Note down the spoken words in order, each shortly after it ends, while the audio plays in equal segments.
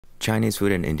Chinese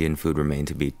food and Indian food remain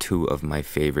to be two of my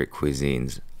favorite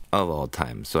cuisines of all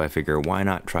time, so I figure why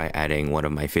not try adding one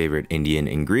of my favorite Indian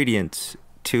ingredients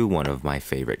to one of my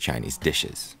favorite Chinese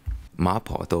dishes.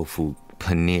 Mapo Tofu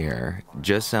Paneer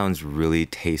just sounds really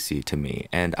tasty to me,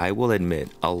 and I will admit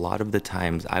a lot of the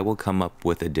times I will come up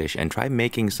with a dish and try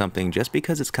making something just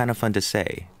because it's kind of fun to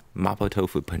say. Mapo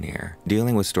Tofu Paneer.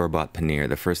 Dealing with store-bought paneer,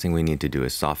 the first thing we need to do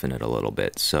is soften it a little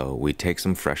bit. So we take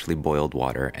some freshly boiled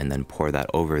water and then pour that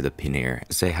over the paneer.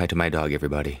 Say hi to my dog,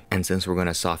 everybody. And since we're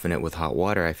gonna soften it with hot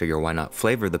water, I figure why not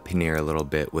flavor the paneer a little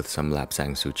bit with some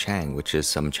Lapsang souchang, which is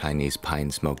some Chinese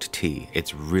pine smoked tea.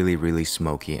 It's really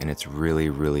smoky and it's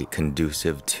really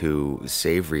conducive to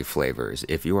savory flavors.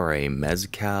 If you are a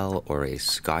mezcal or a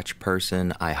scotch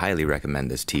person, I highly recommend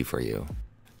this tea for you.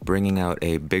 Bringing out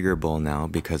a bigger bowl now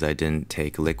because I didn't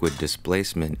take liquid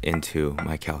displacement into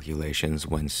my calculations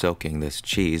when soaking this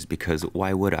cheese, because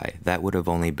why would I? That would have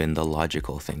only been the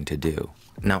logical thing to do.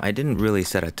 Now, I didn't really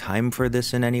set a time for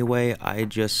this in any way. I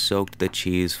just soaked the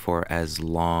cheese for as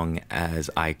long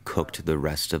as I cooked the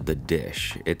rest of the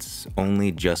dish. It's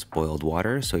only just boiled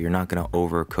water, so you're not gonna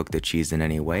overcook the cheese in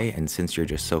any way, and since you're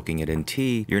just soaking it in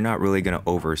tea, you're not really gonna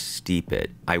oversteep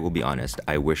it. I will be honest,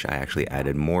 I wish I actually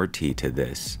added more tea to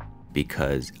this,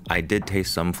 because I did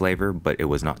taste some flavor, but it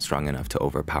was not strong enough to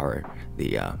overpower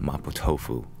the Mapo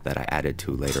Tofu that I added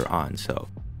to later on. So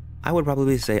I would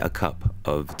probably say a cup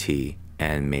of tea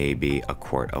and maybe a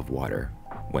quart of water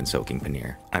when soaking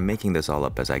paneer. I'm making this all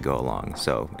up as I go along,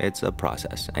 so it's a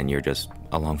process and you're just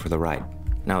along for the ride.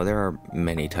 Now, there are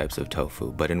many types of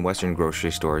tofu, but in Western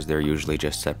grocery stores, they're usually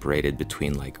just separated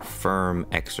between like firm,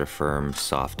 extra firm,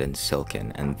 soft, and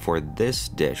silken. And for this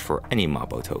dish, for any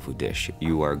Mapo tofu dish,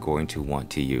 you are going to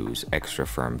want to use extra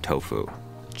firm tofu.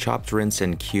 Chopped, rinsed,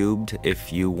 and cubed.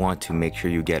 If you want to make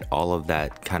sure you get all of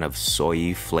that kind of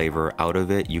soy flavor out of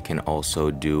it, you can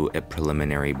also do a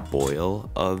preliminary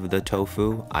boil of the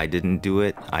tofu. I didn't do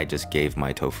it. I just gave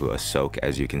my tofu a soak,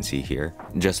 as you can see here.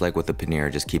 Just like with the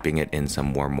paneer, just keeping it in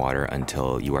some warm water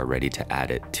until you are ready to add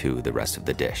it to the rest of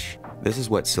the dish. This is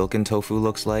what silken tofu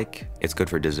looks like. It's good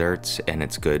for desserts and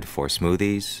it's good for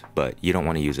smoothies, but you don't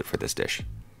want to use it for this dish,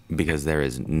 because there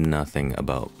is nothing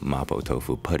about Mapo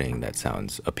Tofu pudding that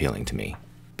sounds appealing to me.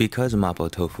 Because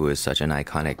Mapo Tofu is such an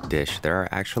iconic dish, there are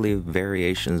actually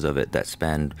variations of it that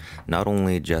span not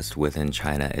only just within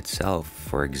China itself.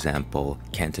 For example,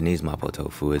 Cantonese Mapo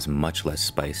Tofu is much less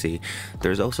spicy.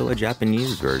 There's also a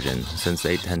Japanese version, since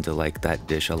they tend to like that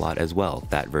dish a lot as well.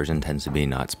 That version tends to be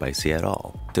not spicy at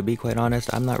all. To be quite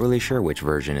honest, I'm not really sure which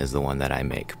version is the one that I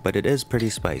make, but it is pretty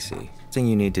spicy. The thing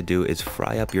you need to do is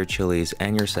fry up your chilies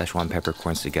and your Szechuan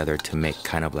peppercorns together to make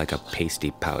kind of like a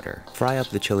pasty powder. Fry up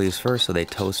the chilies first so they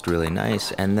toast really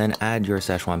nice, and then add your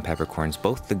Szechuan peppercorns,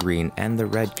 both the green and the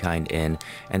red kind, in,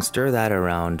 and stir that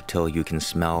around till you can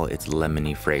smell its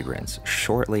lemony fragrance.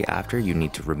 Shortly after, you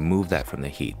need to remove that from the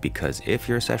heat, because if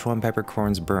your Szechuan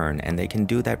peppercorns burn, and they can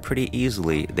do that pretty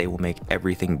easily, they will make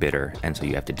everything bitter, and so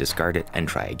you have to discard it and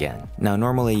try again. Now,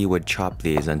 normally you would chop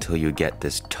these until you get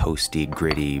this toasty,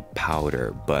 gritty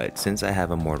powder, but since I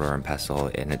have a mortar and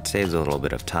pestle and it saves a little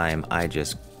bit of time, I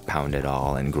just pound it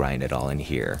all and grind it all in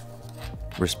here,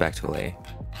 respectfully.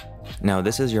 Now,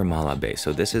 this is your mala base,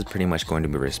 so this is pretty much going to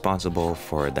be responsible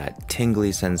for that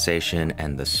tingly sensation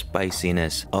and the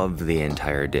spiciness of the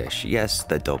entire dish. Yes,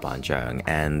 the doubanjiang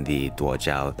and the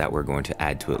jiao that we're going to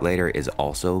add to it later is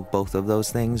also both of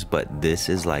those things, but this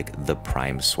is like the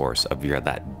prime source of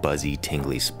that buzzy,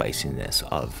 tingly spiciness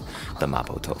of the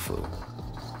Mapo tofu.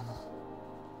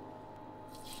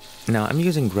 Now, I'm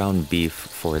using ground beef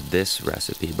for this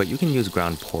recipe, but you can use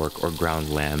ground pork or ground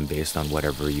lamb based on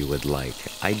whatever you would like.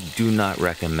 I do not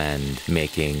recommend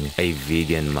making a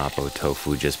vegan Mapo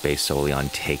tofu just based solely on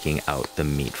taking out the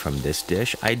meat from this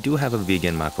dish. I do have a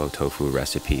vegan Mapo tofu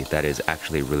recipe that is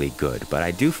actually really good, but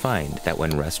I do find that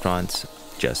when restaurants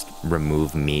just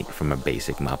remove meat from a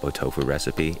basic Mapo tofu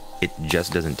recipe, it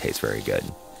just doesn't taste very good.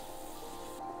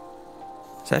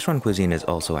 Szechuan cuisine is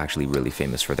also actually really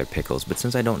famous for their pickles, but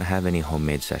since I don't have any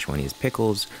homemade Szechuanese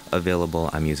pickles available,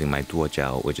 I'm using my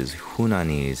jiao, which is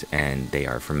Hunanese, and they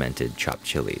are fermented chopped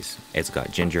chilies. It's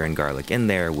got ginger and garlic in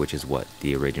there, which is what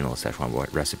the original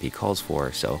Szechuan recipe calls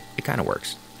for, so it kind of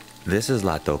works. This is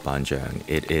la doubanjiang.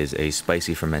 It is a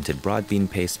spicy fermented broad bean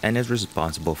paste and is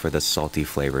responsible for the salty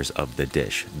flavors of the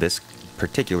dish. This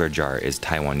particular jar is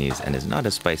Taiwanese and is not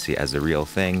as spicy as the real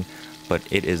thing, but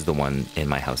it is the one in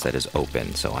my house that is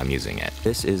open, so I'm using it.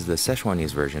 This is the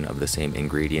Szechuanese version of the same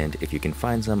ingredient. If you can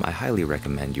find some, I highly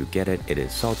recommend you get it. It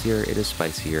is saltier, it is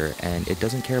spicier, and it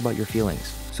doesn't care about your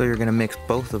feelings. So you're gonna mix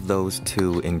both of those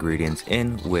two ingredients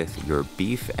in with your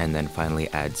beef and then finally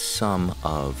add some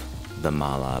of the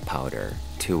mala powder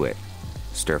to it.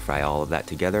 Stir fry all of that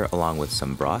together along with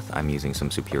some broth. I'm using some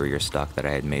superior stock that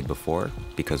I had made before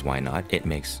because why not? It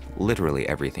makes literally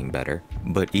everything better.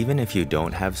 But even if you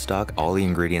don't have stock, all the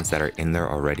ingredients that are in there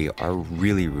already are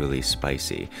really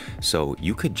spicy. So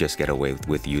you could just get away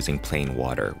with using plain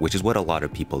water, which is what a lot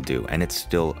of people do, and it's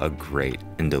still a great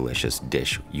and delicious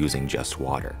dish using just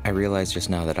water. I realized just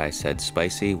now that I said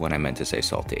spicy when I meant to say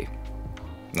salty.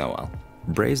 Oh well.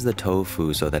 Braise the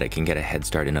tofu so that it can get a head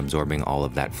start in absorbing all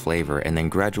of that flavor, and then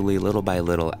gradually, little by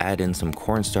little, add in some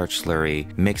cornstarch slurry,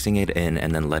 mixing it in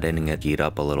and then letting it heat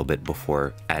up a little bit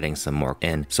before adding some more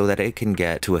in so that it can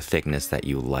get to a thickness that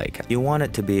you like. You want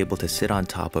it to be able to sit on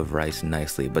top of rice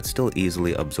nicely, but still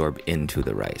easily absorb into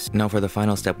the rice. Now for the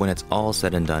final step, when it's all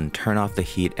said and done, turn off the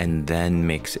heat and then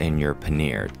mix in your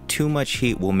paneer. Too much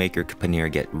heat will make your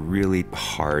paneer get really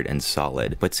hard and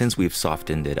solid, but since we've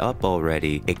softened it up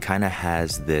already, it kind of has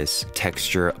this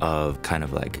texture of kind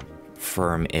of like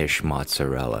firm-ish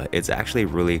mozzarella. It's actually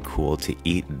really cool to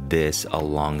eat this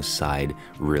alongside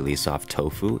really soft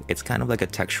tofu. It's kind of like a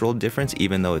textural difference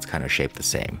even though it's kind of shaped the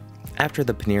same. After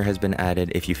the paneer has been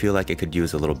added, if you feel like it could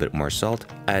use a little bit more salt,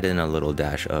 add in a little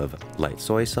dash of light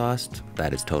soy sauce.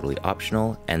 That is totally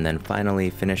optional. And then finally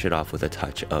finish it off with a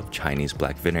touch of Chinese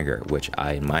black vinegar, which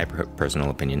in my personal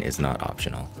opinion, is not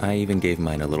optional. I even gave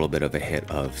mine a little bit of a hit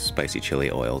of spicy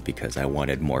chili oil because I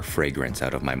wanted more fragrance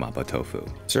out of my Mapo Tofu.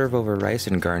 Serve over rice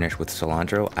and garnish with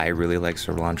cilantro. I really like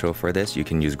cilantro for this. You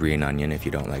can use green onion if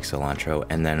you don't like cilantro.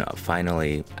 And then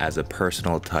finally, as a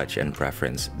personal touch and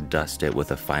preference, dust it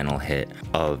with a final hit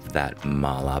of that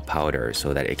mala powder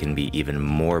so that it can be even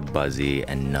more buzzy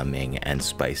and numbing and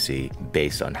spicy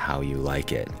based on how you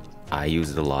like it. I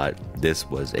used it a lot. This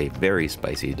was a very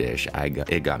spicy dish.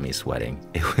 It got me sweating.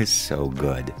 It was so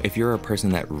good. If you're a person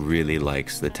that really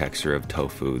likes the texture of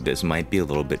tofu, this might be a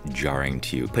little bit jarring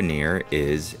to you. Paneer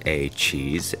is a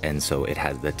cheese, and so it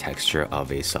has the texture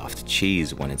of a soft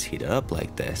cheese when it's heated up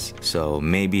like this. So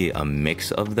maybe a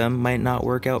mix of them might not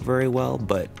work out very well,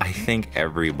 but I think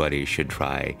everybody should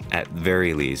try, at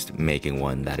very least, making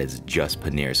one that is just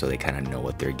paneer so they kind of know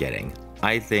what they're getting.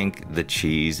 I think the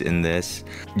cheese in this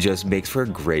just makes for a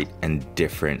great and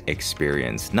different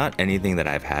experience. Not anything that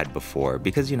I've had before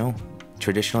because, you know,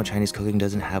 traditional Chinese cooking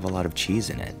doesn't have a lot of cheese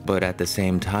in it. But at the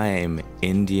same time,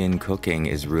 Indian cooking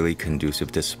is really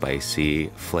conducive to spicy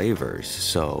flavors.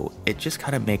 So it just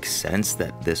kind of makes sense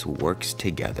that this works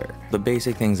together. The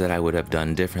basic things that I would have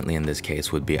done differently in this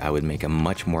case would be I would make a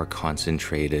much more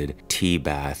concentrated tea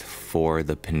bath for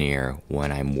the paneer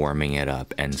when I'm warming it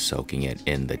up and soaking it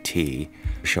in the tea.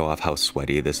 Show off how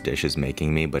sweaty this dish is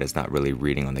making me, but it's not really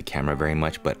reading on the camera very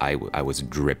much, but I was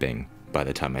dripping by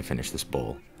the time I finished this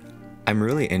bowl. I'm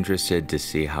really interested to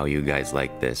see how you guys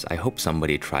like this. I hope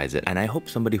somebody tries it, and I hope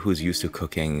somebody who's used to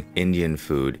cooking Indian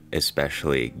food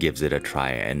especially gives it a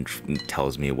try and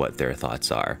tells me what their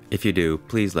thoughts are. If you do,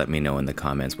 please let me know in the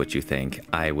comments what you think.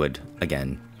 I would,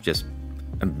 again,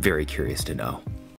 I'm very curious to know.